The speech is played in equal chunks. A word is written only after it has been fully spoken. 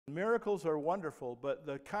Miracles are wonderful, but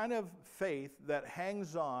the kind of faith that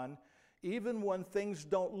hangs on even when things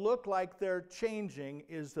don't look like they're changing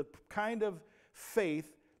is the kind of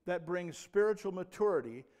faith that brings spiritual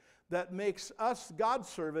maturity, that makes us God's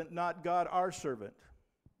servant, not God our servant.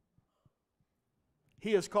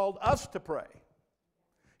 He has called us to pray.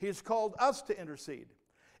 He has called us to intercede.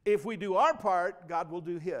 If we do our part, God will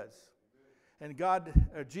do His. And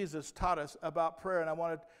Jesus taught us about prayer, and I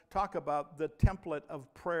want to talk about the template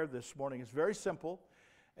of prayer this morning. It's very simple,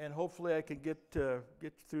 and hopefully I can get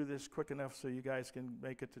through this quick enough so you guys can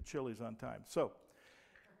make it to Chili's on time. So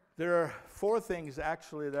there are 4 things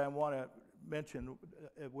actually that I want to mention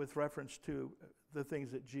with reference to the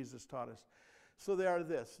things that Jesus taught us. So they are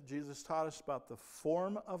this. Jesus taught us about the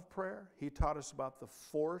form of prayer. He taught us about the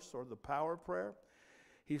force or the power of prayer.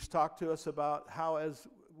 He's talked to us about how as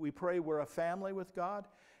we pray we're a family with God,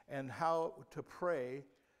 and how to pray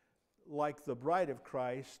like the bride of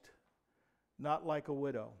Christ, not like a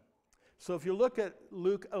widow. So if you look at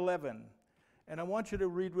Luke 11, and I want you to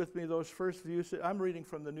read with me those first few. I'm reading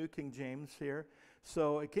from the New King James here.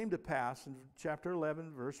 So it came to pass in chapter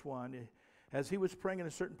 11, verse 1, as he was praying in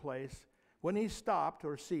a certain place, when he stopped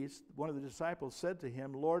or ceased, one of the disciples said to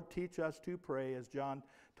him, Lord, teach us to pray as John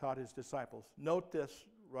taught his disciples. Note this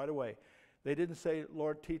right away. They didn't say,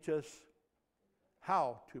 Lord, teach us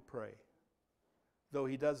how to pray. Though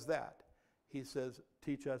he does that, he says,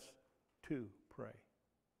 teach us to pray.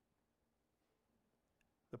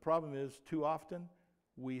 The problem is, too often,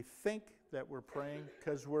 we think that we're praying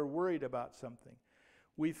because we're worried about something.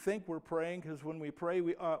 We think we're praying because when we pray,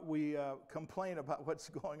 we complain about what's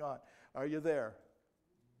going on. Are you there?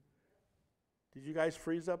 Did you guys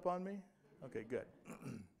freeze up on me? Okay, good.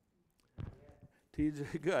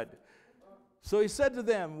 Good. So he said to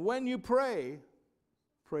them, when you pray,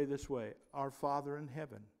 pray this way. Our Father in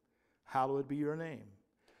heaven, hallowed be your name.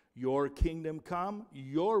 Your kingdom come,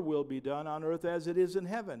 your will be done on earth as it is in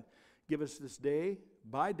heaven. Give us this day,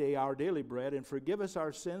 by day, our daily bread, and forgive us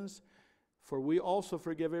our sins, for we also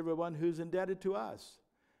forgive everyone who's indebted to us.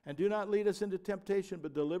 And do not lead us into temptation,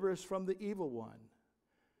 but deliver us from the evil one.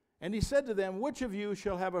 And he said to them, which of you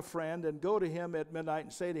shall have a friend, and go to him at midnight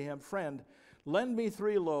and say to him, Friend, lend me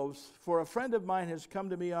 3 loaves, for a friend of mine has come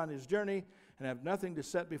to me on his journey, and have nothing to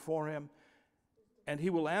set before him. And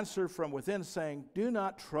he will answer from within, saying, Do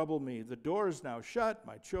not trouble me. The door is now shut.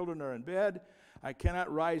 My children are in bed. I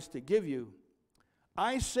cannot rise to give you.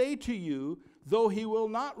 I say to you, though he will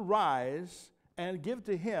not rise and give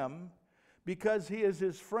to him, because he is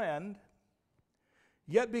his friend,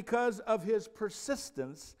 yet because of his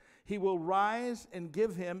persistence, he will rise and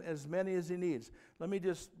give him as many as he needs. Let me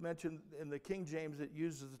just mention, in the King James, it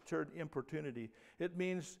uses the term importunity. It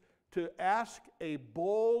means to ask a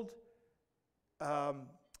bold,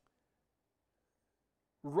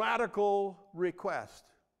 radical request.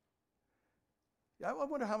 I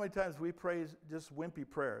wonder how many times we pray just wimpy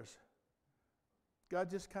prayers. God,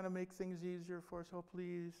 just kind of make things easier for us, oh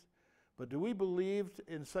please. But do we believe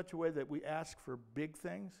in such a way that we ask for big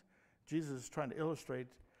things? Jesus is trying to illustrate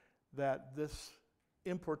that this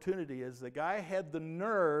importunity is the guy had the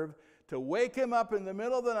nerve to wake him up in the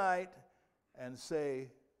middle of the night and say,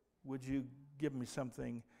 would you give me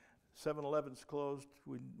something? 7-Eleven's closed.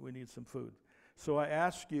 We need some food. So I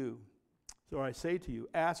ask you, so I say to you,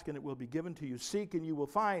 ask and it will be given to you. Seek and you will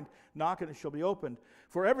find. Knock and it shall be opened.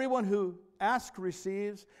 For everyone who asks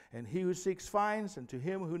receives, and he who seeks finds, and to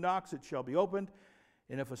him who knocks it shall be opened.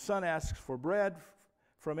 And if a son asks for bread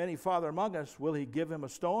from any father among us, will he give him a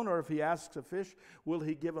stone? Or if he asks a fish, will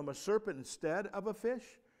he give him a serpent instead of a fish?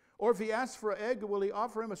 Or if he asks for an egg, will he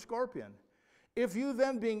offer him a scorpion? If you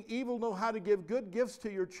then, being evil, know how to give good gifts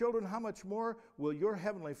to your children, how much more will your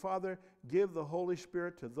heavenly Father give the Holy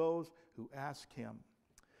Spirit to those who ask him?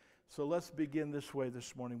 So let's begin this way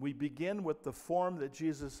this morning. We begin with the form that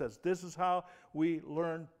Jesus says. This is how we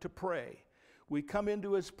learn to pray. We come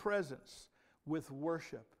into his presence with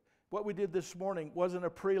worship. What we did this morning wasn't a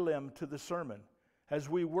prelim to the sermon. As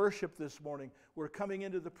we worship this morning, we're coming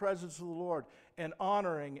into the presence of the Lord and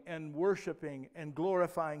honoring and worshiping and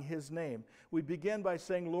glorifying his name. We begin by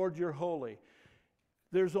saying, Lord, you're holy.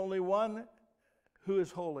 There's only one who is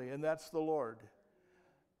holy, and that's the Lord.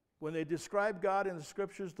 When they describe God in the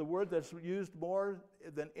scriptures, the word that's used more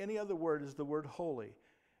than any other word is the word holy.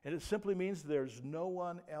 And it simply means there's no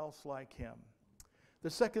one else like him. The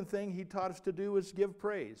second thing he taught us to do is give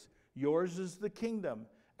praise. Yours is the kingdom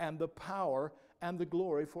and the power and the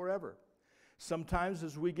glory forever. Sometimes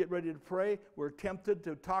as we get ready to pray, we're tempted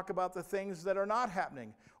to talk about the things that are not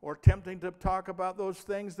happening, or tempting to talk about those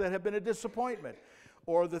things that have been a disappointment,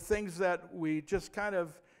 or the things that we just kind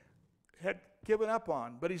of had given up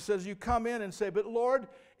on. But he says you come in and say, but Lord,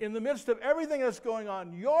 in the midst of everything that's going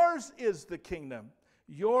on, yours is the kingdom.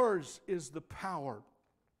 Yours is the power.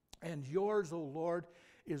 And yours, O Lord,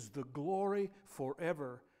 is the glory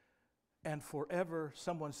forever and forever.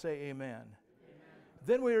 Someone say amen. Amen.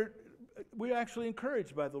 Then we're actually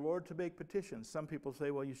encouraged by the Lord to make petitions. Some people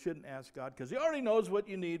say, well, you shouldn't ask God because he already knows what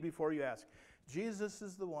you need before you ask. Jesus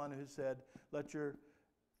is the one who said, let your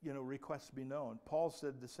requests be known. Paul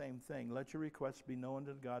said the same thing. Let your requests be known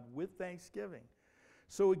to God with thanksgiving.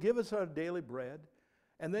 So he gives us our daily bread.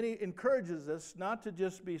 And then he encourages us not to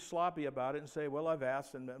just be sloppy about it and say, well, I've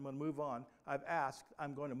asked and I'm going to move on. I've asked,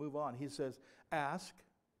 I'm going to move on. He says, ask,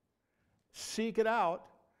 seek it out,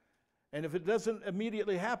 and if it doesn't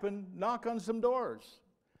immediately happen, knock on some doors.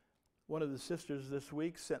 One of the sisters this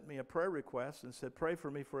week sent me a prayer request and said, pray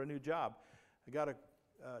for me for a new job. I got a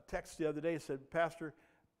text the other day that said, Pastor,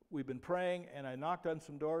 we've been praying, and I knocked on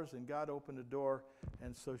some doors, and God opened a door,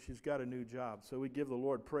 and so she's got a new job. So we give the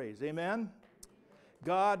Lord praise. Amen?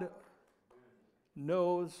 God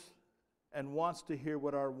knows and wants to hear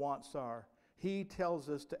what our wants are. He tells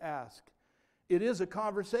us to ask. It is a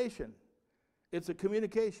conversation. It's a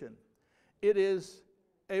communication. It is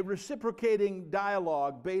a reciprocating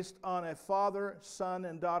dialogue based on a father, son,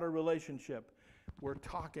 and daughter relationship. We're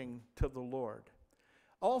talking to the Lord.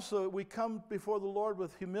 Also, we come before the Lord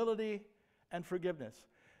with humility and forgiveness.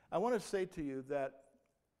 I want to say to you that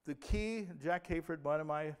the key, Jack Hayford, one of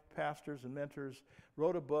my pastors and mentors,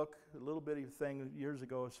 wrote a book, a little bitty thing years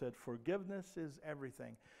ago, said, forgiveness is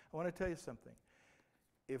everything. I want to tell you something.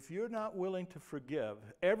 If you're not willing to forgive,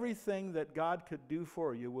 everything that God could do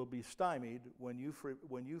for you will be stymied when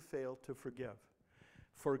you fail to forgive.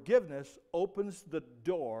 Forgiveness opens the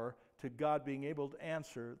door to God being able to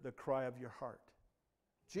answer the cry of your heart.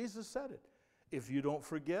 Jesus said it. If you don't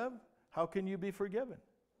forgive, how can you be forgiven?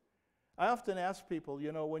 I often ask people,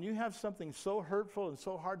 when you have something so hurtful and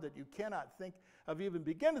so hard that you cannot think of even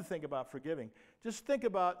begin to think about forgiving, just think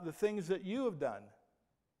about the things that you have done.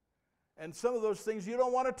 And some of those things you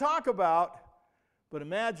don't want to talk about, but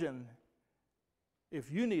imagine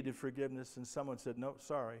if you needed forgiveness and someone said, no,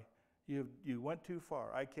 sorry, you went too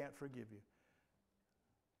far. I can't forgive you.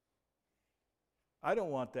 I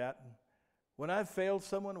don't want that. When I've failed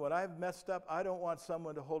someone, when I've messed up, I don't want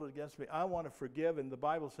someone to hold it against me. I want to forgive, and the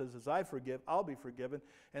Bible says, as I forgive, I'll be forgiven.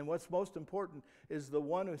 And what's most important is the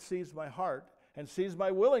one who sees my heart and sees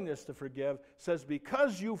my willingness to forgive says,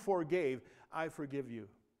 because you forgave, I forgive you.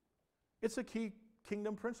 It's a key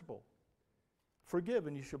kingdom principle. Forgive,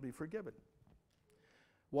 and you shall be forgiven.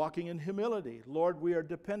 Walking in humility. Lord, we are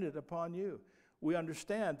dependent upon you. We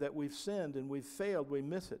understand that we've sinned and we've failed. We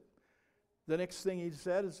miss it. The next thing he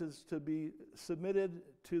said is to be submitted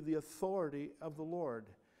to the authority of the Lord.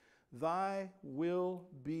 Thy will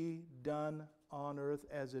be done on earth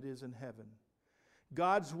as it is in heaven.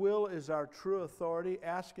 God's will is our true authority,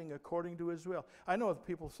 asking according to his will. I know if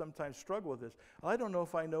people sometimes struggle with this. I don't know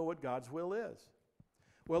if I know what God's will is.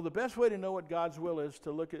 Well, the best way to know what God's will is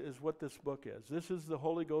to look at is what this book is. This is the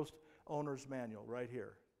Holy Ghost Owner's Manual right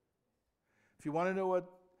here. If you want to know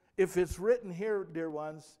if it's written here, dear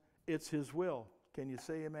ones, it's his will. Can you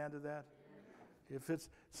say amen to that? Amen.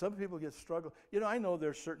 Some people get struggle. I know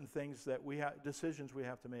there's certain things that decisions we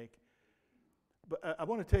have to make. But I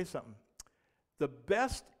want to tell you something. The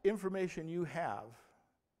best information you have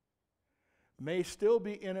may still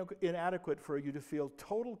be inadequate for you to feel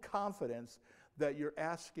total confidence that you're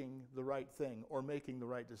asking the right thing or making the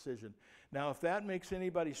right decision. Now, if that makes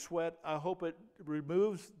anybody sweat, I hope it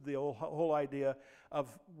removes the whole idea of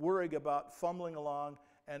worrying about fumbling along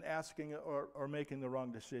and asking or making the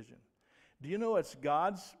wrong decision. Do you know it's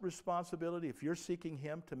God's responsibility, if you're seeking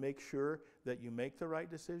him, to make sure that you make the right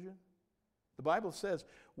decision? The Bible says,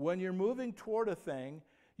 when you're moving toward a thing,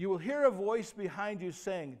 you will hear a voice behind you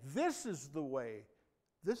saying, this is the way,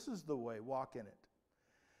 walk in it.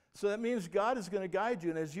 So that means God is going to guide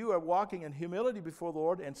you, and as you are walking in humility before the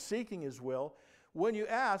Lord and seeking his will, when you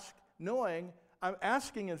ask, knowing, I'm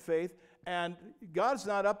asking in faith, and God's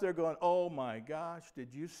not up there going, oh my gosh,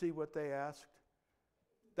 did you see what they asked?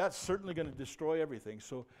 That's certainly going to destroy everything.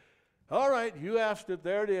 So, all right, you asked it,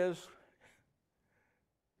 there it is.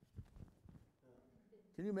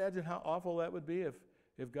 Can you imagine how awful that would be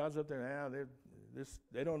if God's up there,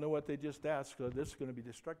 they don't know what they just asked, so this is going to be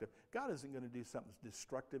destructive. God isn't going to do something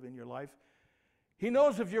destructive in your life. He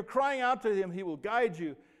knows if you're crying out to him, he will guide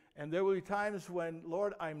you. And there will be times when,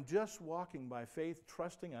 Lord, I'm just walking by faith,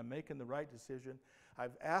 trusting I'm making the right decision.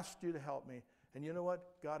 I've asked you to help me. And you know what?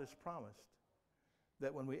 God has promised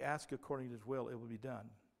that when we ask according to his will, it will be done.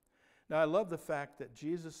 Now, I love the fact that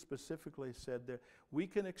Jesus specifically said that we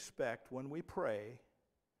can expect when we pray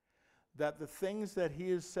that the things that he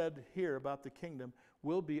has said here about the kingdom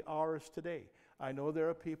will be ours today. I know there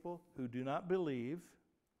are people who do not believe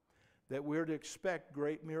that we're to expect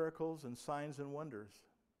great miracles and signs and wonders.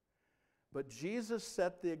 But Jesus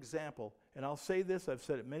set the example, and I'll say this, I've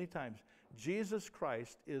said it many times, Jesus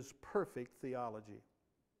Christ is perfect theology.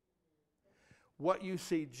 What you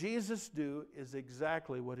see Jesus do is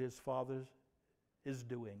exactly what his Father is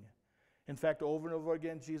doing. In fact, over and over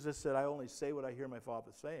again, Jesus said, I only say what I hear my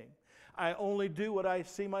Father saying. I only do what I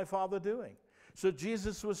see my Father doing. So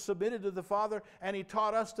Jesus was submitted to the Father, and he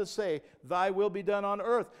taught us to say, thy will be done on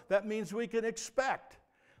earth. That means we can expect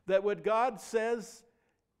that what God says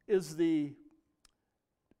is the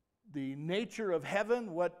nature of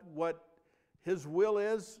heaven, what his will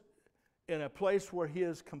is in a place where he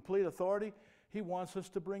has complete authority. He wants us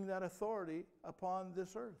to bring that authority upon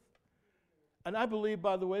this earth. And I believe,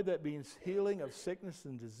 by the way, that means healing of sickness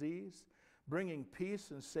and disease, bringing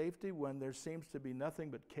peace and safety when there seems to be nothing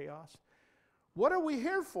but chaos. What are we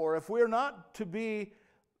here for if we're not to be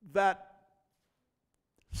that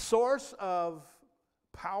source of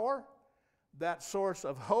power, that source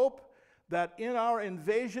of hope, that in our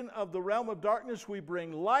invasion of the realm of darkness we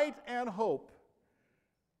bring light and hope?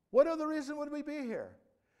 What other reason would we be here?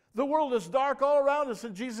 The world is dark all around us,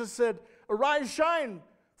 and Jesus said, arise, shine,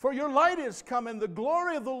 for your light is come, and the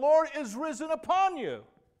glory of the Lord is risen upon you.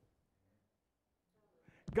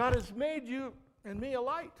 God has made you and me a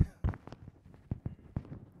light.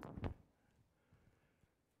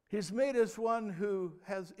 He's made us one who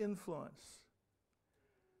has influence.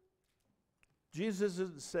 Jesus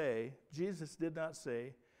did not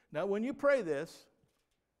say, now when you pray this,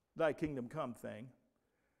 thy kingdom come thing,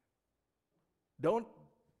 don't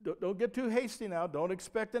get too hasty now. Don't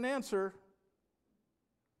expect an answer.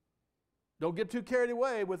 Don't get too carried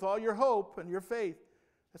away with all your hope and your faith.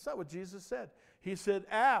 That's not what Jesus said. He said,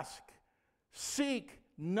 ask, seek,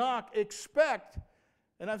 knock, expect.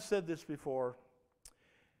 And I've said this before.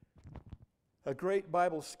 A great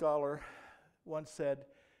Bible scholar once said,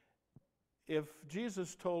 if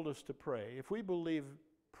Jesus told us to pray, if we believe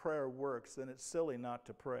prayer works, then it's silly not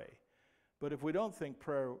to pray. But if we don't think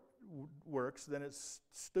prayer works, then it's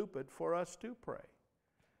stupid for us to pray.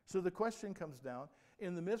 So the question comes down,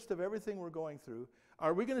 in the midst of everything we're going through,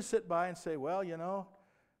 are we going to sit by and say, well,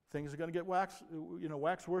 things are going to get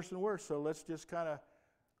wax worse and worse, so let's just kind of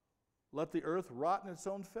let the earth rot in its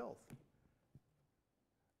own filth?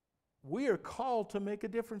 We are called to make a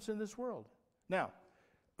difference in this world. Now,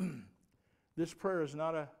 this prayer is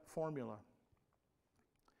not a formula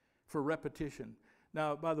for repetition.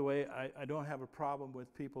 Now, by the way, I don't have a problem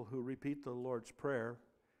with people who repeat the Lord's Prayer,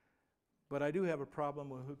 but I do have a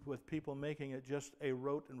problem with people making it just a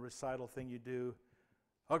rote and recital thing you do.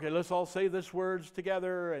 Okay, let's all say these words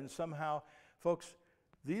together, and somehow, folks,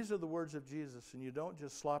 these are the words of Jesus, and you don't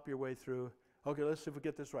just slop your way through. Okay, let's see if we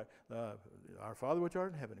get this right. Our Father which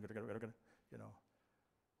art in heaven,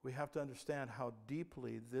 we have to understand how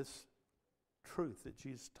deeply this truth that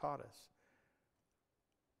Jesus taught us.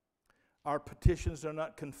 Our petitions are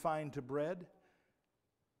not confined to bread.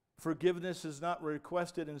 Forgiveness is not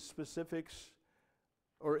requested in specifics,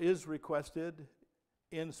 or is requested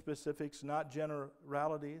in specifics, not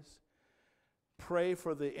generalities. Pray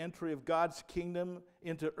for the entry of God's kingdom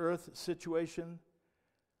into earth situation.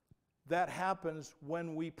 That happens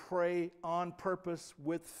when we pray on purpose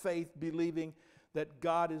with faith, believing that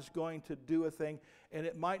God is going to do a thing, and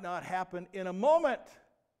it might not happen in a moment.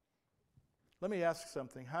 Let me ask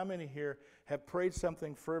something. How many here have prayed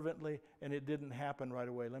something fervently and it didn't happen right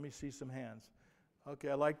away? Let me see some hands. Okay,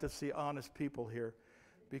 I like to see honest people here,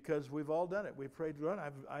 because we've all done it. We prayed,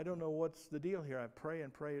 I don't know what's the deal here. I pray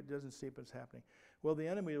and pray, it doesn't seem it's happening. Well, the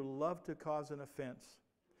enemy would love to cause an offense.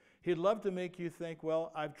 He'd love to make you think,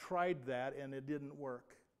 well, I've tried that and it didn't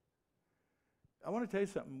work. I want to tell you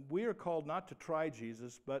something. We are called not to try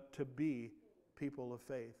Jesus, but to be people of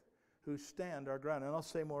faith who stand our ground. And I'll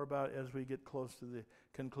say more about it as we get close to the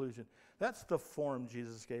conclusion. That's the form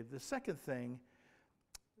Jesus gave. The second thing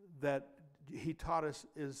that he taught us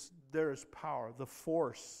is there is power, the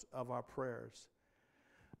force of our prayers.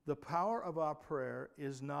 The power of our prayer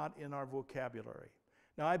is not in our vocabulary.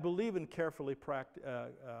 Now, I believe in carefully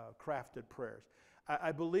crafted prayers.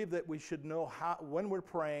 I believe that we should know how, when we're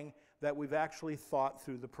praying, that we've actually thought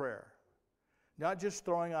through the prayer. Not just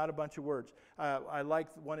throwing out a bunch of words. I like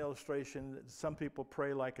one illustration that some people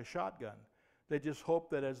pray like a shotgun. They just hope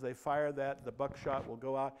that as they fire that, the buckshot will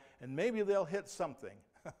go out, and maybe they'll hit something.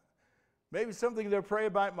 Maybe something they're praying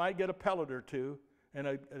about might get a pellet or two, and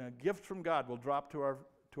a gift from God will drop to our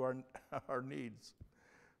to our needs.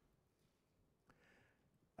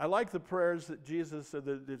 I like the prayers that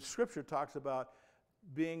the Scripture talks about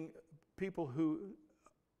being people who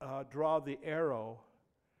draw the arrow,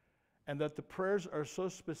 and that the prayers are so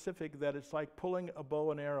specific that it's like pulling a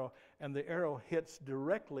bow and arrow, and the arrow hits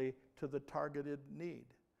directly to the targeted need.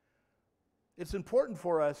 It's important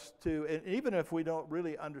for us to, and even if we don't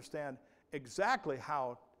really understand exactly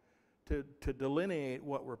how to delineate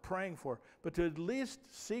what we're praying for, but to at least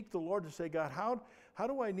seek the Lord to say, God, how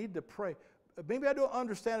do I need to pray? Maybe I don't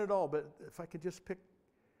understand it all, but if I could just pick,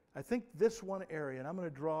 I think this one area, and I'm going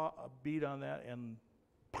to draw a bead on that, and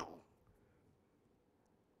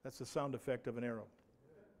that's the sound effect of an arrow.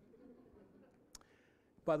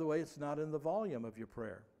 By the way, it's not in the volume of your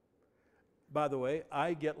prayer. By the way,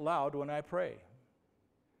 I get loud when I pray.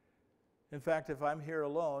 In fact, if I'm here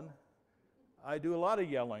alone, I do a lot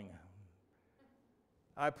of yelling.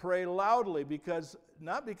 I pray loudly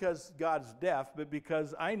not because God's deaf, but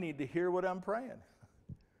because I need to hear what I'm praying.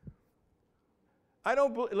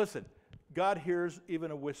 Listen, God hears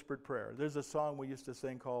even a whispered prayer. There's a song we used to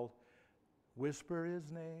sing called, Whisper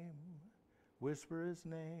His Name, Whisper His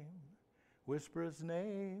Name, Whisper His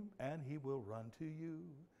Name, and He will run to you.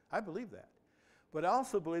 I believe that. But I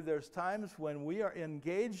also believe there's times when we are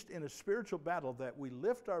engaged in a spiritual battle that we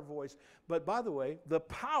lift our voice. But by the way, the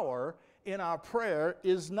power in our prayer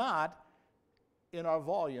is not in our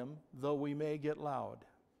volume, though we may get loud.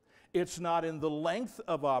 It's not in the length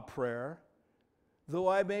of our prayer, though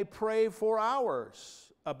I may pray for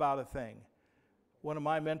hours about a thing. One of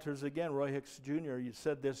my mentors, again, Roy Hicks Jr., he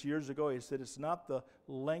said this years ago. He said, it's not the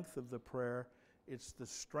length of the prayer, it's the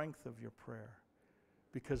strength of your prayer,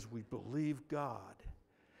 because we believe God.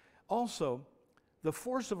 Also, the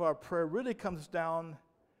force of our prayer really comes down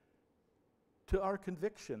to our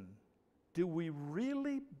conviction. Do we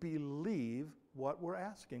really believe what we're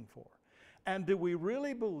asking for? And do we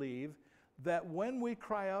really believe that when we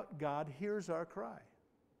cry out, God hears our cry?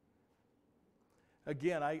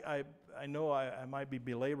 Again, I know I might be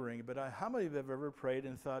belaboring, but how many of you have ever prayed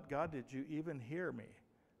and thought, God, did you even hear me?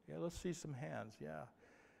 Yeah, let's see some hands, yeah.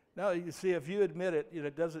 Now, you see, if you admit it,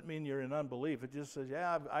 it doesn't mean you're in unbelief. It just says,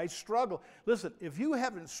 yeah, I struggle. Listen, if you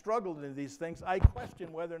haven't struggled in these things, I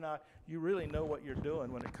question whether or not you really know what you're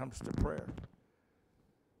doing when it comes to prayer.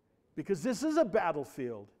 Because this is a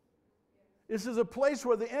battlefield. This is a place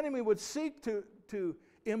where the enemy would seek to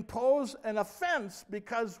impose an offense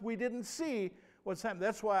because we didn't see what's happening.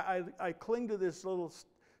 That's why I cling to this little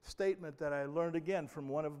statement that I learned again from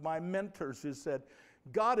one of my mentors who said,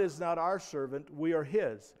 God is not our servant, we are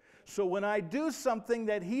His. So when I do something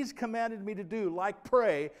that He's commanded me to do, like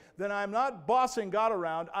pray, then I'm not bossing God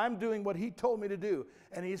around, I'm doing what He told me to do.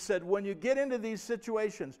 And he said, when you get into these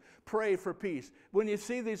situations, pray for peace. When you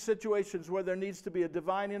see these situations where there needs to be a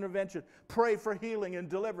divine intervention, pray for healing and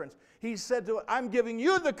deliverance. He said to it, I'm giving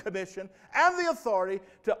you the commission and the authority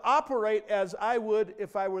to operate as I would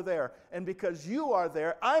if I were there. And because you are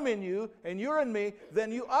there, I'm in you, and you're in me,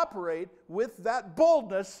 then you operate with that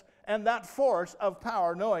boldness and that force of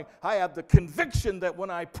power, knowing I have the conviction that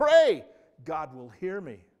when I pray, God will hear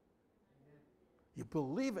me. You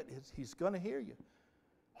believe it, He's going to hear you.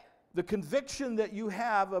 The conviction that you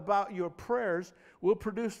have about your prayers will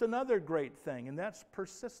produce another great thing, and that's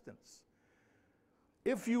persistence.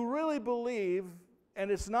 If you really believe, and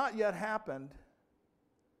it's not yet happened,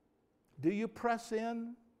 do you press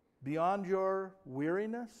in beyond your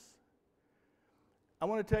weariness? I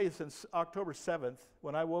want to tell you, since October 7th,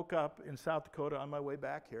 when I woke up in South Dakota on my way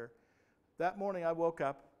back here, that morning I woke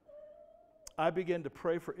up, I began to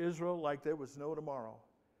pray for Israel like there was no tomorrow.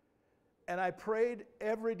 And I prayed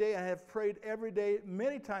every day. I have prayed every day,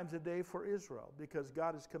 many times a day, for Israel, because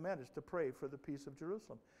God has commanded us to pray for the peace of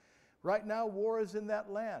Jerusalem. Right now, war is in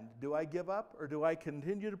that land. Do I give up, or do I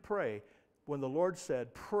continue to pray when the Lord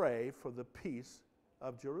said, pray for the peace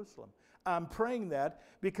of Jerusalem? I'm praying that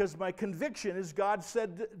because my conviction is God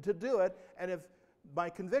said to do it, and if my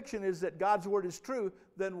conviction is that God's word is true,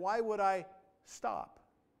 then why would I stop?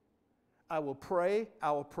 I will pray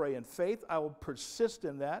in faith, I will persist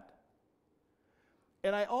in that.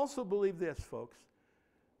 And I also believe this, folks.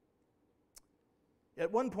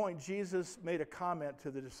 At one point, Jesus made a comment to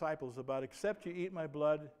the disciples about, except you eat my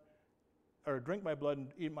blood, or drink my blood and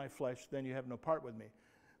eat my flesh, then you have no part with me.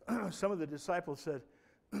 Some of the disciples said,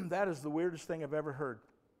 that is the weirdest thing I've ever heard.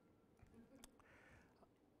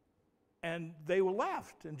 And they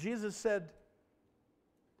laughed. And Jesus said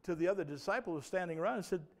to the other disciple who was standing around, and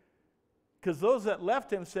said, because those that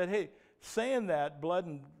left him said, hey, saying that, blood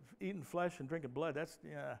and eating flesh and drinking blood,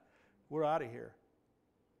 we're out of here.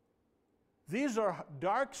 These are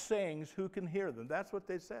dark sayings, who can hear them? That's what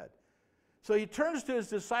they said. So he turns to his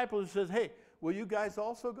disciples and says, hey, will you guys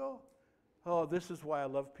also go? Oh, this is why I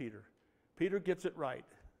love Peter. Peter gets it right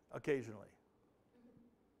occasionally.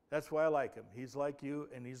 That's why I like him. He's like you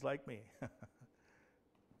and he's like me.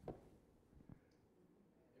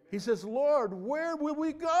 He says, Lord, where will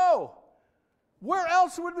we go? Where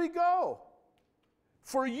else would we go?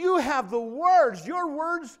 For you have the words. Your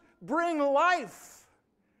words bring life.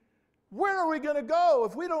 Where are we going to go?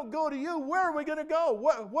 If we don't go to you, where are we going to go?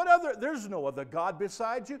 What other? There's no other God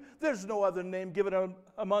besides you. There's no other name given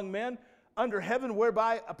among men under heaven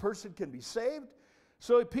whereby a person can be saved.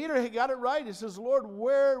 So Peter got it right. He says, Lord,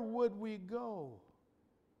 where would we go?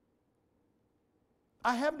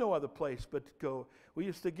 I have no other place but to go. We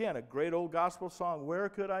used to, again, a great old gospel song, where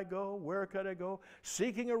could I go? Where could I go?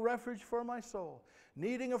 Seeking a refuge for my soul.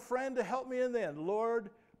 Needing a friend to help me in the end. Lord,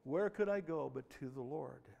 where could I go but to the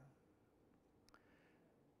Lord?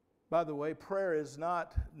 By the way, prayer is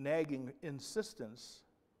not nagging insistence,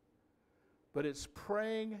 but it's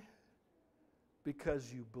praying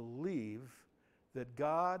because you believe that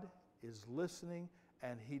God is listening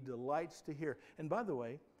and He delights to hear. And by the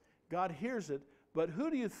way, God hears it, but who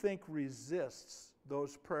do you think resists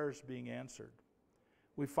those prayers being answered?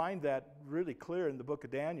 We find that really clear in the book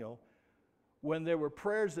of Daniel, when there were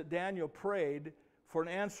prayers that Daniel prayed for an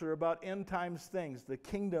answer about end times things, the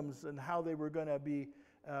kingdoms and how they were going to be,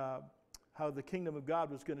 how the kingdom of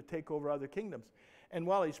God was going to take over other kingdoms. And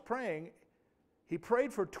while he's praying, he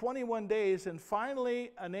prayed for 21 days, and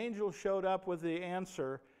finally an angel showed up with the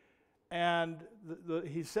answer. And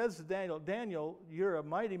he says to Daniel, Daniel, you're a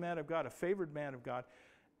mighty man of God, a favored man of God.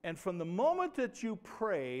 And from the moment that you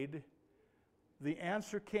prayed, the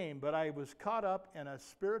answer came. But I was caught up in a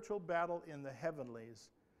spiritual battle in the heavenlies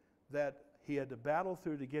that he had to battle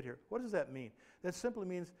through to get here. What does that mean? That simply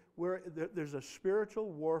means there's a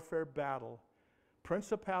spiritual warfare battle.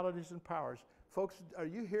 Principalities and powers. Folks, are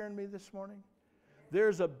you hearing me this morning?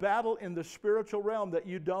 There's a battle in the spiritual realm that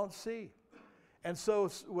you don't see. And so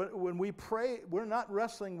when we pray, we're not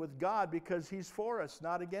wrestling with God because He's for us,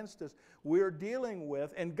 not against us. We're dealing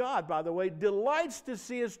with, and God, by the way, delights to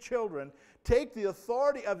see His children take the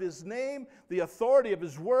authority of His name, the authority of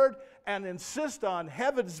His word, and insist on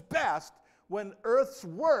heaven's best when earth's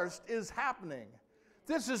worst is happening.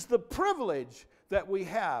 This is the privilege that we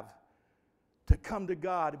have, to come to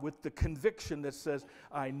God with the conviction that says,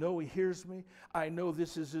 I know He hears me, I know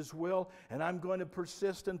this is His will, and I'm going to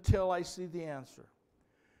persist until I see the answer.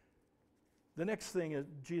 The next thing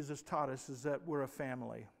that Jesus taught us is that we're a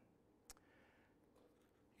family.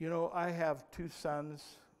 You know, I have 2 sons.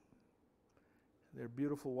 They're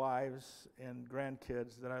beautiful wives and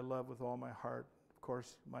grandkids that I love with all my heart. Of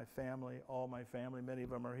course, my family, all my family, many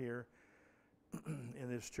of them are here in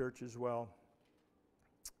this church as well.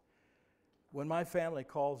 When my family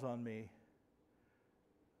calls on me,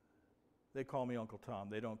 they call me Uncle Tom.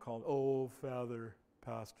 They don't call, oh, Father,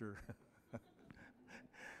 Pastor.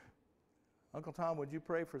 Uncle Tom, would you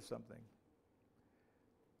pray for something?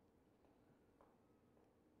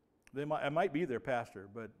 I might be their pastor,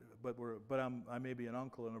 but I may be an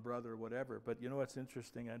uncle and a brother or whatever. But you know what's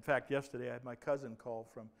interesting? In fact, yesterday I had my cousin call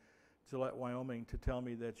from Gillette, Wyoming, to tell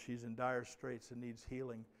me that she's in dire straits and needs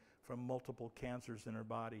healing from multiple cancers in her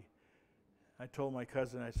body. I told my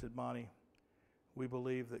cousin, I said, Monty, we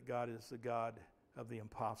believe that God is the God of the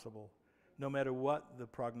impossible. No matter what the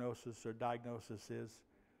prognosis or diagnosis is,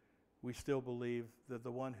 we still believe that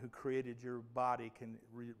the one who created your body can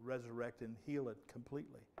resurrect and heal it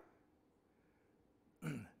completely.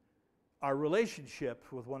 Our relationship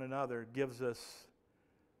with one another gives us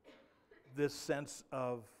this sense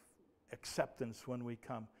of acceptance when we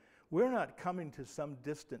come. We're not coming to some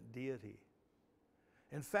distant deity.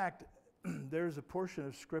 In fact, there's a portion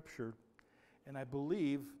of Scripture, and I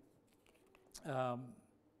believe, in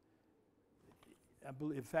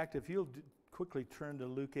fact, if you'll quickly turn to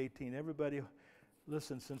Luke 18, everybody,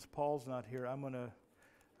 listen. Since Paul's not here, I'm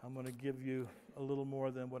gonna give you a little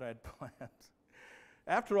more than what I'd planned.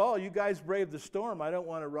 After all, you guys braved the storm. I don't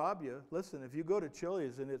want to rob you. Listen, if you go to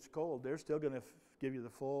Chili's and it's cold, they're still going to give you the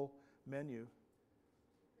full menu.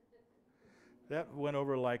 That went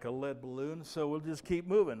over like a lead balloon, so we'll just keep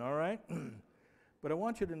moving, all right? But I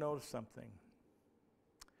want you to notice something.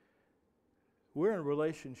 We're in a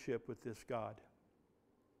relationship with this God.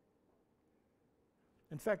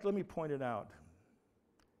 In fact, let me point it out.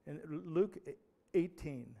 In Luke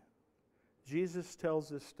 18, Jesus tells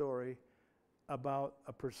this story about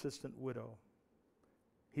a persistent widow.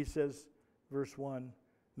 He says, verse 1,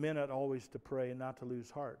 men ought always to pray and not to lose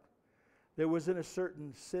heart. There was in a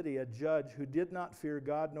certain city a judge who did not fear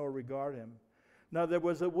God nor regard him. Now there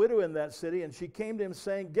was a widow in that city, and she came to him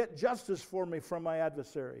saying, "Get justice for me from my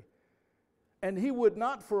adversary." And he would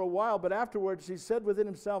not for a while, but afterwards he said within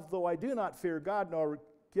himself, "Though I do not fear God nor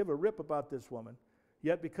give a rip about this woman,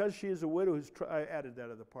 yet because she is a widow who's..." I added that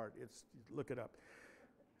other part. Look it up.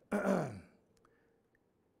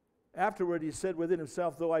 Afterward he said within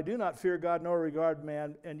himself, "Though I do not fear God nor regard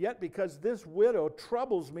man, and yet because this widow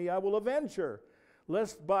troubles me, I will avenge her,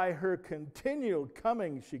 lest by her continual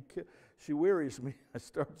coming she wearies me." I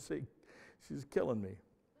start saying, she's killing me.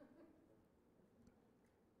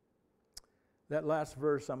 That last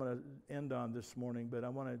verse I'm going to end on this morning, but I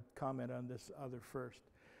want to comment on this other first.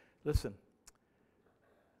 Listen,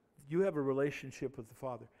 you have a relationship with the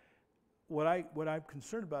Father. What I'm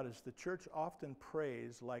concerned about is the church often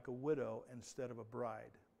prays like a widow instead of a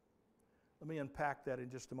bride. Let me unpack that in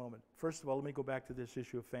just a moment. First of all, let me go back to this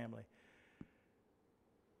issue of family.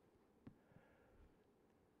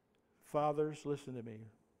 Fathers, listen to me.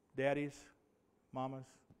 Daddies, mamas,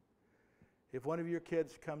 if one of your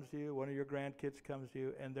kids comes to you, one of your grandkids comes to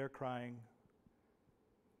you, and they're crying,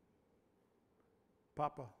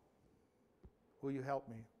 "Papa, will you help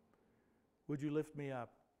me? Would you lift me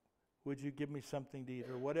up? Would you give me something to eat?"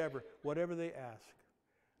 Or whatever they ask.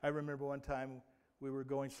 I remember one time we were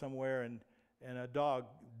going somewhere and a dog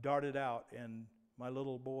darted out, and my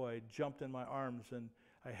little boy jumped in my arms, and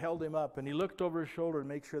I held him up, and he looked over his shoulder to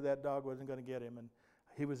make sure that dog wasn't going to get him, and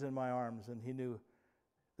he was in my arms, and he knew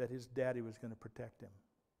that his daddy was going to protect him.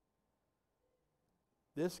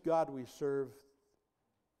 This God we serve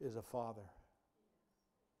is a father.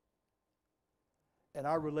 And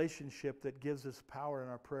our relationship that gives us power in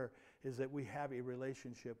our prayer is that we have a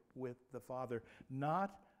relationship with the Father,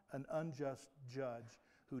 not an unjust judge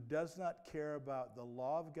who does not care about the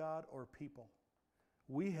law of God or people.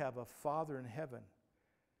 We have a Father in heaven.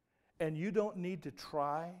 And you don't need to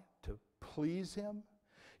try to please him.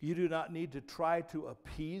 You do not need to try to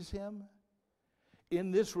appease him.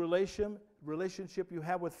 In this relationship you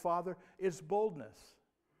have with Father, it's boldness.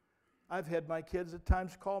 I've had my kids at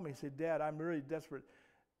times call me and say, "Dad, I'm really desperate.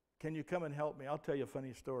 Can you come and help me?" I'll tell you a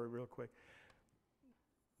funny story real quick.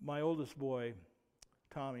 My oldest boy,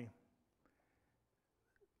 Tommy,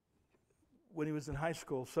 when he was in high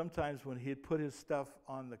school, sometimes when he'd put his stuff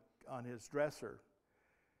on his dresser,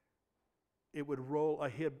 it would roll.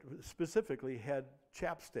 He specifically had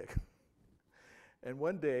chapstick. And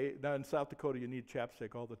one day, now in South Dakota you need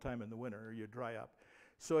chapstick all the time in the winter or you dry up.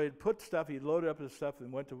 So he'd loaded up his stuff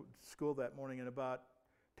and went to school that morning, and about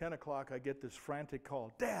 10 o'clock I get this frantic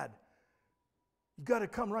call, "Dad, you got to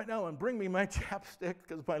come right now and bring me my chapstick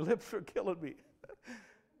because my lips are killing me."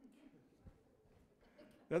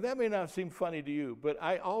 Now that may not seem funny to you, but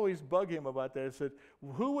I always bug him about that. I said,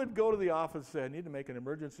 who would go to the office and say, "I need to make an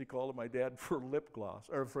emergency call to my dad for lip gloss,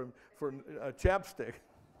 or for chapstick"?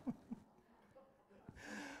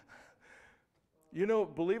 You know,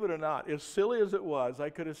 believe it or not, as silly as it was, I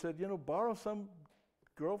could have said, borrow some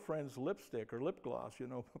girlfriend's lipstick or lip gloss,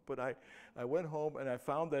 But I went home and I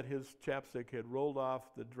found that his chapstick had rolled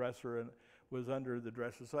off the dresser and was under the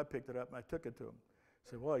dresser. So I picked it up and I took it to him. I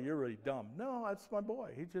said, "Well, you're really dumb." "No, that's my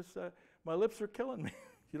boy. He just, my lips are killing me."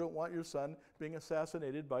 You don't want your son being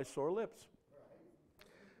assassinated by sore lips.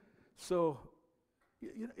 So,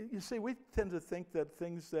 you see, we tend to think that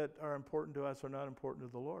things that are important to us are not important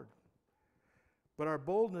to the Lord. But our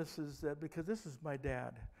boldness is that because this is my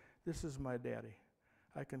dad, this is my daddy,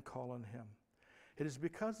 I can call on him. It is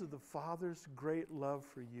because of the Father's great love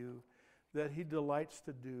for you that he delights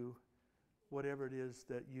to do whatever it is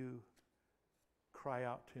that you cry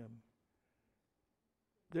out to him.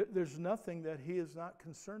 There's nothing that he is not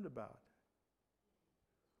concerned about.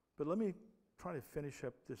 But let me try to finish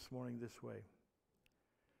up this morning this way.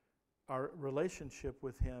 Our relationship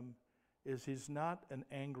with him is he's not an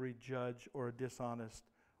angry judge or a dishonest,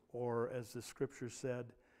 or as the scripture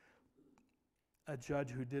said, a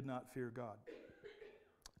judge who did not fear God.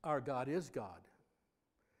 Our God is God.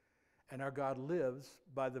 And our God lives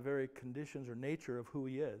by the very conditions or nature of who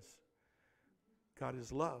he is. God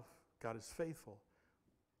is love. God is faithful.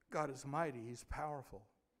 God is mighty. He's powerful.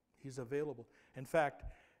 He's available. In fact,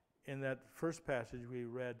 in that first passage we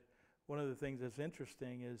read, one of the things that's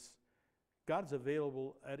interesting is God's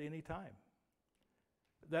available at any time.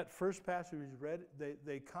 That first passage we read,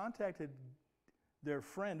 they contacted their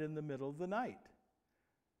friend in the middle of the night.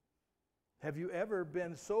 Have you ever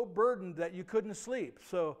been so burdened that you couldn't sleep?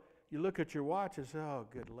 So you look at your watch and say, "Oh,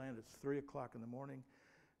 good land, it's 3 o'clock in the morning.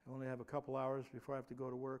 I only have a couple hours before I have to go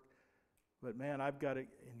to work. But man, I've got to,"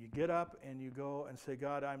 and you get up and you go and say,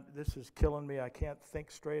 "God, this is killing me. I can't think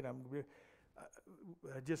straight.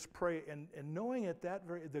 I just pray, and knowing at that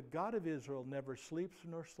the God of Israel never sleeps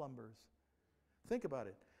nor slumbers. Think about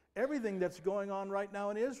it. Everything that's going on right now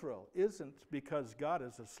in Israel isn't because God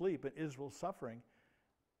is asleep and Israel's suffering.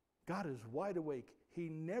 God is wide awake. He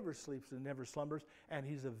never sleeps and never slumbers, and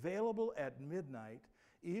He's available at midnight,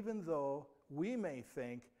 even though we may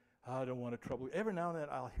think, I don't want to trouble you. Every now and then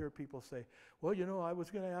I'll hear people say, well, you know, I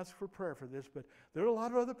was going to ask for prayer for this, but there are a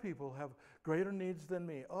lot of other people who have greater needs than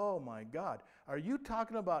me. Oh, my God. Are you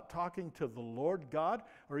talking about talking to the Lord God,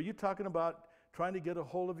 or are you talking about trying to get a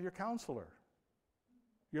hold of your counselor,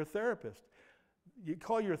 your therapist? You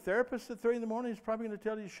call your therapist at 3 in the morning, he's probably going to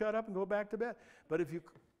tell you to shut up and go back to bed. But if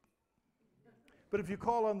you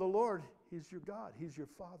call on the Lord, He's your God. He's your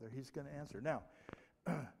Father. He's going to answer. Now,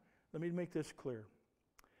 let me make this clear.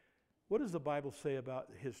 What does the Bible say about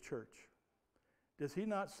His church? Does He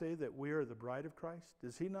not say that we are the bride of Christ?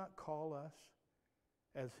 Does He not call us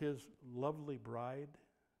as His lovely bride?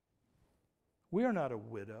 We are not a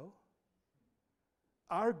widow.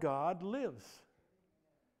 Our God lives.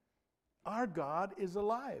 Our God is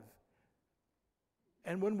alive.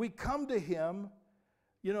 And when we come to Him,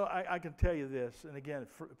 you know, I can tell you this, and again,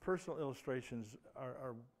 personal illustrations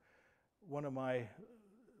are one of my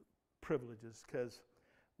privileges, because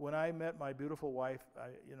when I met my beautiful wife,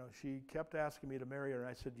 she kept asking me to marry her, and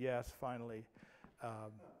I said, yes, finally,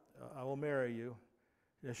 I will marry you.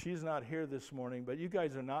 She's not here this morning, but you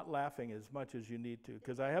guys are not laughing as much as you need to,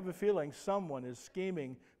 because I have a feeling someone is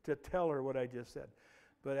scheming to tell her what I just said.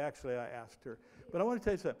 But actually, I asked her. But I want to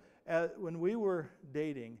tell you something. When we were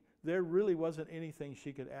dating, there really wasn't anything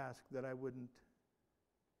she could ask that I wouldn't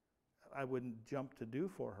jump to do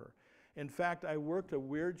for her. In fact, I worked a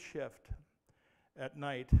weird shift at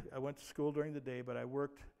night. I went to school during the day, but I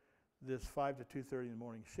worked this 5 to 2:30 in the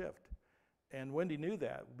morning shift. And Wendy knew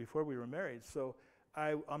that before we were married. So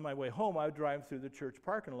on my way home, I would drive through the church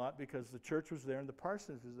parking lot because the church was there and the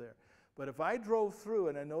parsonage was there. But if I drove through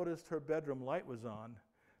and I noticed her bedroom light was on,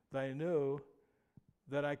 then I knew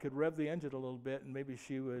that I could rev the engine a little bit and maybe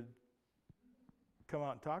she would come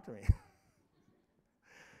out and talk to me.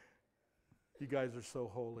 You guys are so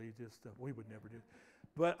holy, we would never do.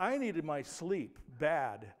 But I needed my sleep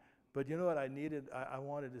bad. But you know what I needed? I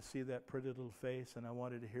wanted to see that pretty little face, and I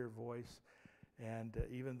wanted to hear her voice. And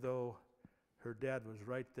even though her dad was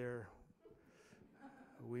right there,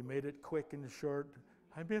 we made it quick and short.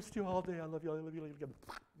 I missed you all day. I love you. I love you. You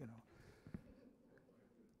know.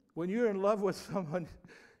 When you're in love with someone,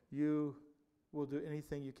 you will do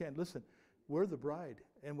anything you can. Listen, we're the bride.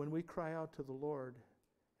 And when we cry out to the Lord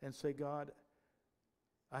and say, God,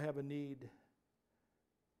 I have a need.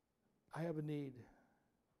 I have a need.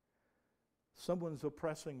 Someone's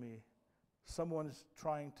oppressing me. Someone's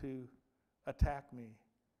trying to attack me.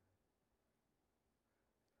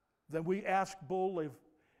 Then we ask boldly.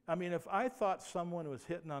 I mean, if I thought someone was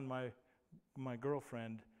hitting on my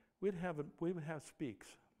girlfriend, we would have speaks.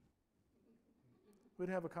 We'd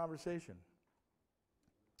have a conversation.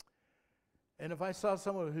 And if I saw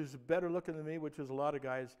someone who's better looking than me, which is a lot of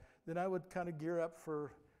guys, then I would kind of gear up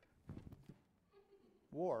for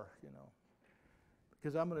war,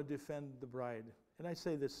 because I'm going to defend the bride. And I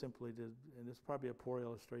say this simply, and it's probably a poor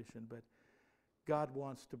illustration, but God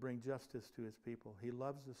wants to bring justice to His people. He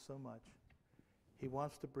loves us so much. He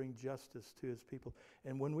wants to bring justice to His people.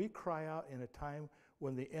 And when we cry out in a time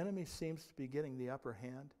when the enemy seems to be getting the upper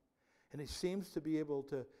hand, and he seems to be able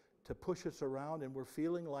to push us around, and we're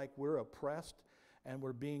feeling like we're oppressed, and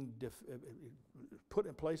we're being put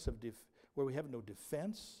in place of where we have no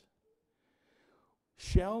defense,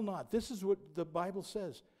 shall not. This is what the Bible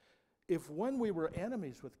says. If when we were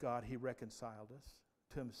enemies with God, He reconciled us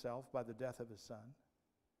to Himself by the death of His Son,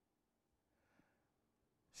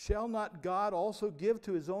 shall not God also give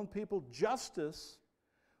to His own people justice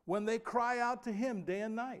when they cry out to Him day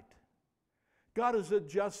and night? God is a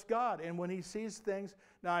just God, and when He sees things,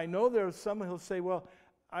 now I know there's someone who'll say, well,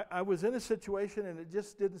 I was in a situation and it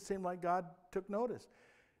just didn't seem like God took notice.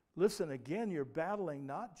 Listen, again, you're battling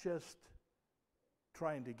not just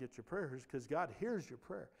trying to get your prayers, because God hears your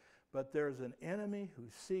prayer, but there's an enemy who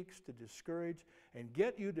seeks to discourage and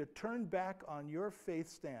get you to turn back on your faith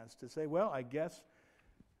stance, to say, well, I guess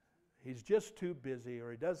He's just too busy,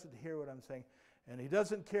 or He doesn't hear what I'm saying, and He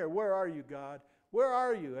doesn't care. Where are you, God? Where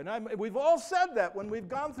are you? And we've all said that when we've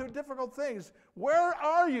gone through difficult things. Where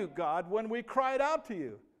are you, God, when we cried out to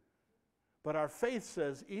you? But our faith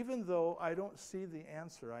says, even though I don't see the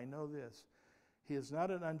answer, I know this. He is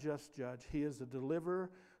not an unjust judge. He is a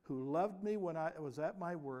deliverer who loved me when I was at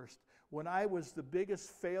my worst, when I was the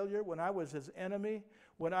biggest failure, when I was his enemy,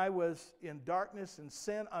 when I was in darkness and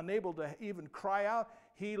sin, unable to even cry out.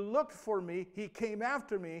 He looked for me, he came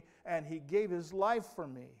after me, and he gave his life for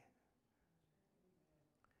me.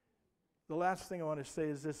 The last thing I want to say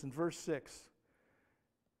is this in verse 6.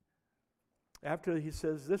 After he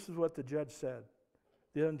says, this is what the judge said,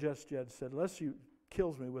 the unjust judge said, unless you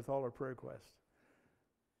kills me with all her prayer requests,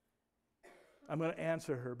 I'm going to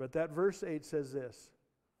answer her. But that verse 8 says this.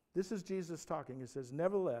 This is Jesus talking. He says,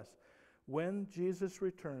 nevertheless, when Jesus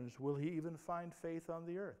returns, will he even find faith on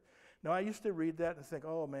the earth? Now, I used to read that and think,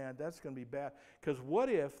 oh, man, that's going to be bad. Because what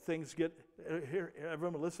if things get, here,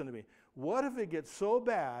 everyone listen to me. What if it gets so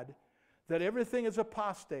bad that everything is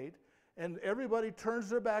apostate and everybody turns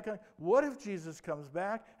their back on? What if Jesus comes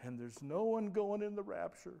back and there's no one going in the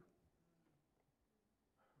rapture?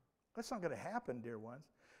 That's not going to happen, dear ones.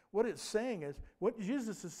 What it's saying is, what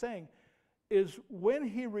Jesus is saying is when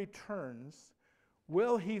he returns,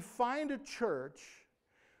 will he find a church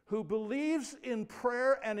who believes in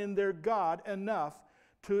prayer and in their God enough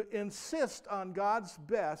to insist on God's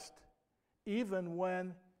best even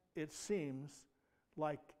when it seems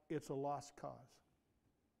like it's a lost cause?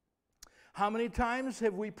 How many times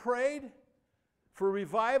have we prayed for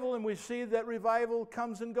revival and we see that revival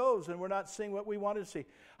comes and goes and we're not seeing what we want to see?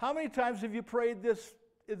 How many times have you prayed this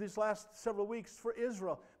in these last several weeks for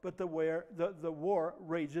Israel, but the war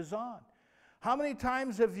rages on? How many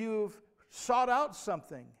times have you sought out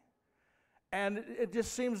something and it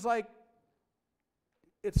just seems like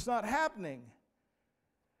it's not happening?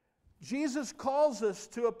 Jesus calls us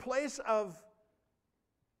to a place of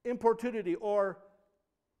importunity or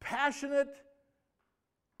passionate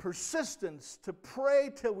persistence to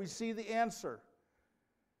pray till we see the answer.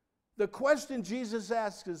 The question Jesus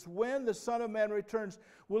asks is, when the Son of Man returns,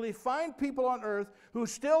 will he find people on earth who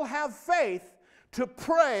still have faith to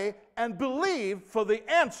pray and believe for the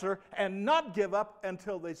answer and not give up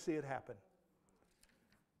until they see it happen?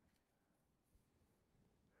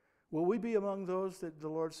 Will we be among those that the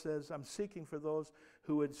Lord says, I'm seeking for those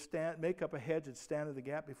who would make up a hedge and stand in the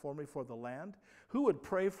gap before me for the land? Who would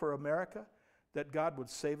pray for America, that God would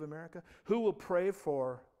save America? Who will pray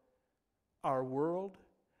for our world?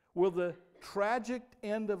 Will the tragic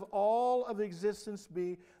end of all of existence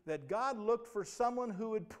be that God looked for someone who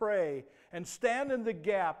would pray and stand in the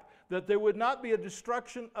gap, that there would not be a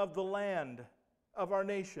destruction of the land, of our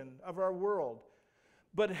nation, of our world,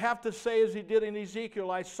 but have to say, as he did in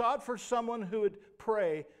Ezekiel, I sought for someone who would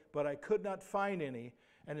pray, but I could not find any.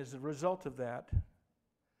 And as a result of that,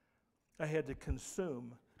 I had to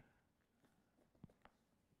consume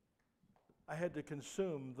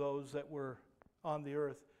those that were on the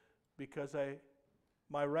earth because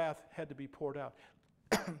my wrath had to be poured out.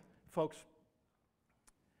 Folks,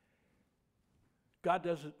 God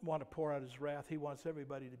doesn't want to pour out his wrath. He wants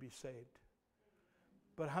everybody to be saved.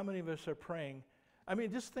 But how many of us are praying? I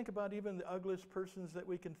mean, just think about even the ugliest persons that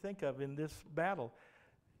we can think of in this battle.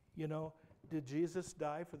 You know, did Jesus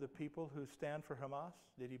die for the people who stand for Hamas?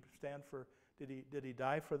 Did he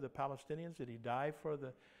die for the Palestinians? Did he die for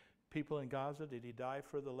the people in Gaza? Did he die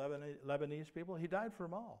for the Lebanese people? He died for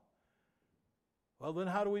them all. Well, then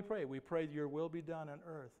how do we pray? We pray your will be done on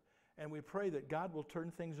earth. And we pray that God will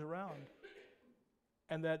turn things around.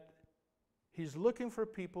 And that he's looking for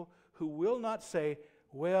people who will not say,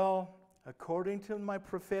 well, according to my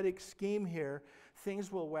prophetic scheme here,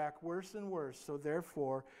 things will whack worse and worse. So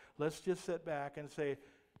therefore, let's just sit back and say,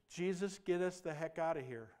 Jesus, get us the heck out of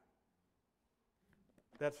here.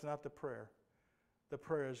 That's not the prayer. The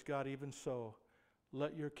prayer is, God, even so,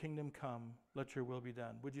 let your kingdom come, let your will be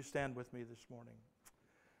done. Would you stand with me this morning?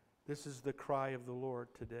 This is the cry of the Lord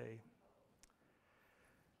today.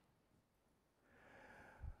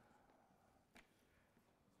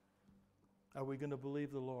 Are we going to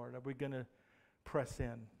believe the Lord? Are we going to press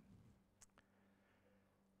in?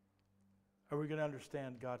 Are we going to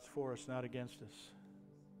understand God's for us, not against us?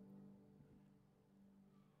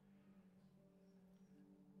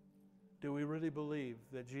 Do we really believe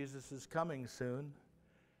that Jesus is coming soon?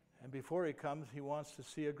 And before he comes, he wants to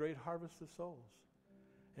see a great harvest of souls.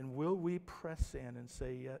 And will we press in and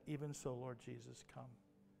say, yeah, even so, Lord Jesus, come?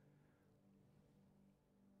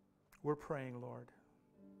 We're praying, Lord.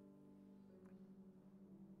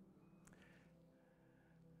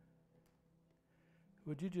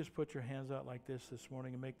 Would you just put your hands out like this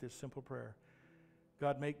morning and make this simple prayer?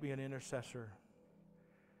 God, make me an intercessor.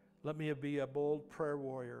 Let me be a bold prayer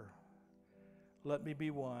warrior. Let me be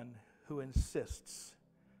one who insists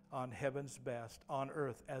on heaven's best on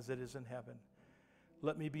earth as it is in heaven.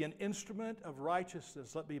 Let me be an instrument of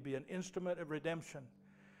righteousness. Let me be an instrument of redemption.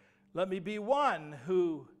 Let me be one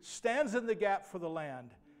who stands in the gap for the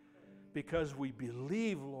land, because we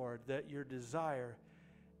believe, Lord, that your desire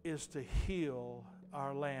is to heal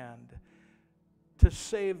our land, to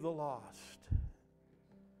save the lost,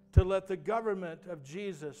 to let the government of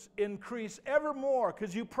Jesus increase evermore,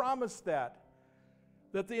 because you promised that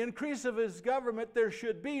the increase of his government, there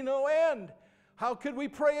should be no end. How could we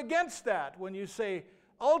pray against that when you say,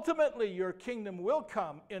 ultimately your kingdom will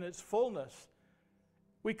come in its fullness?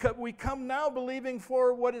 We come now believing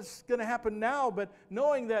for what is going to happen now, but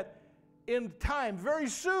knowing that in time, very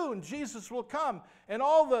soon, Jesus will come, and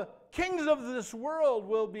all the kings of this world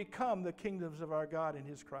will become the kingdoms of our God in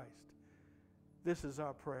his Christ. This is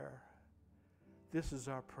our prayer. This is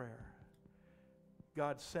our prayer.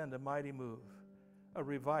 God, send a mighty move, a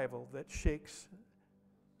revival that shakes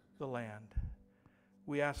the land.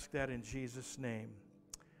 We ask that in Jesus' name.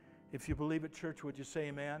 If you believe it, church, would you say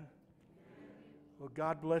amen? Well,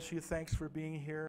 God bless you. Thanks for being here.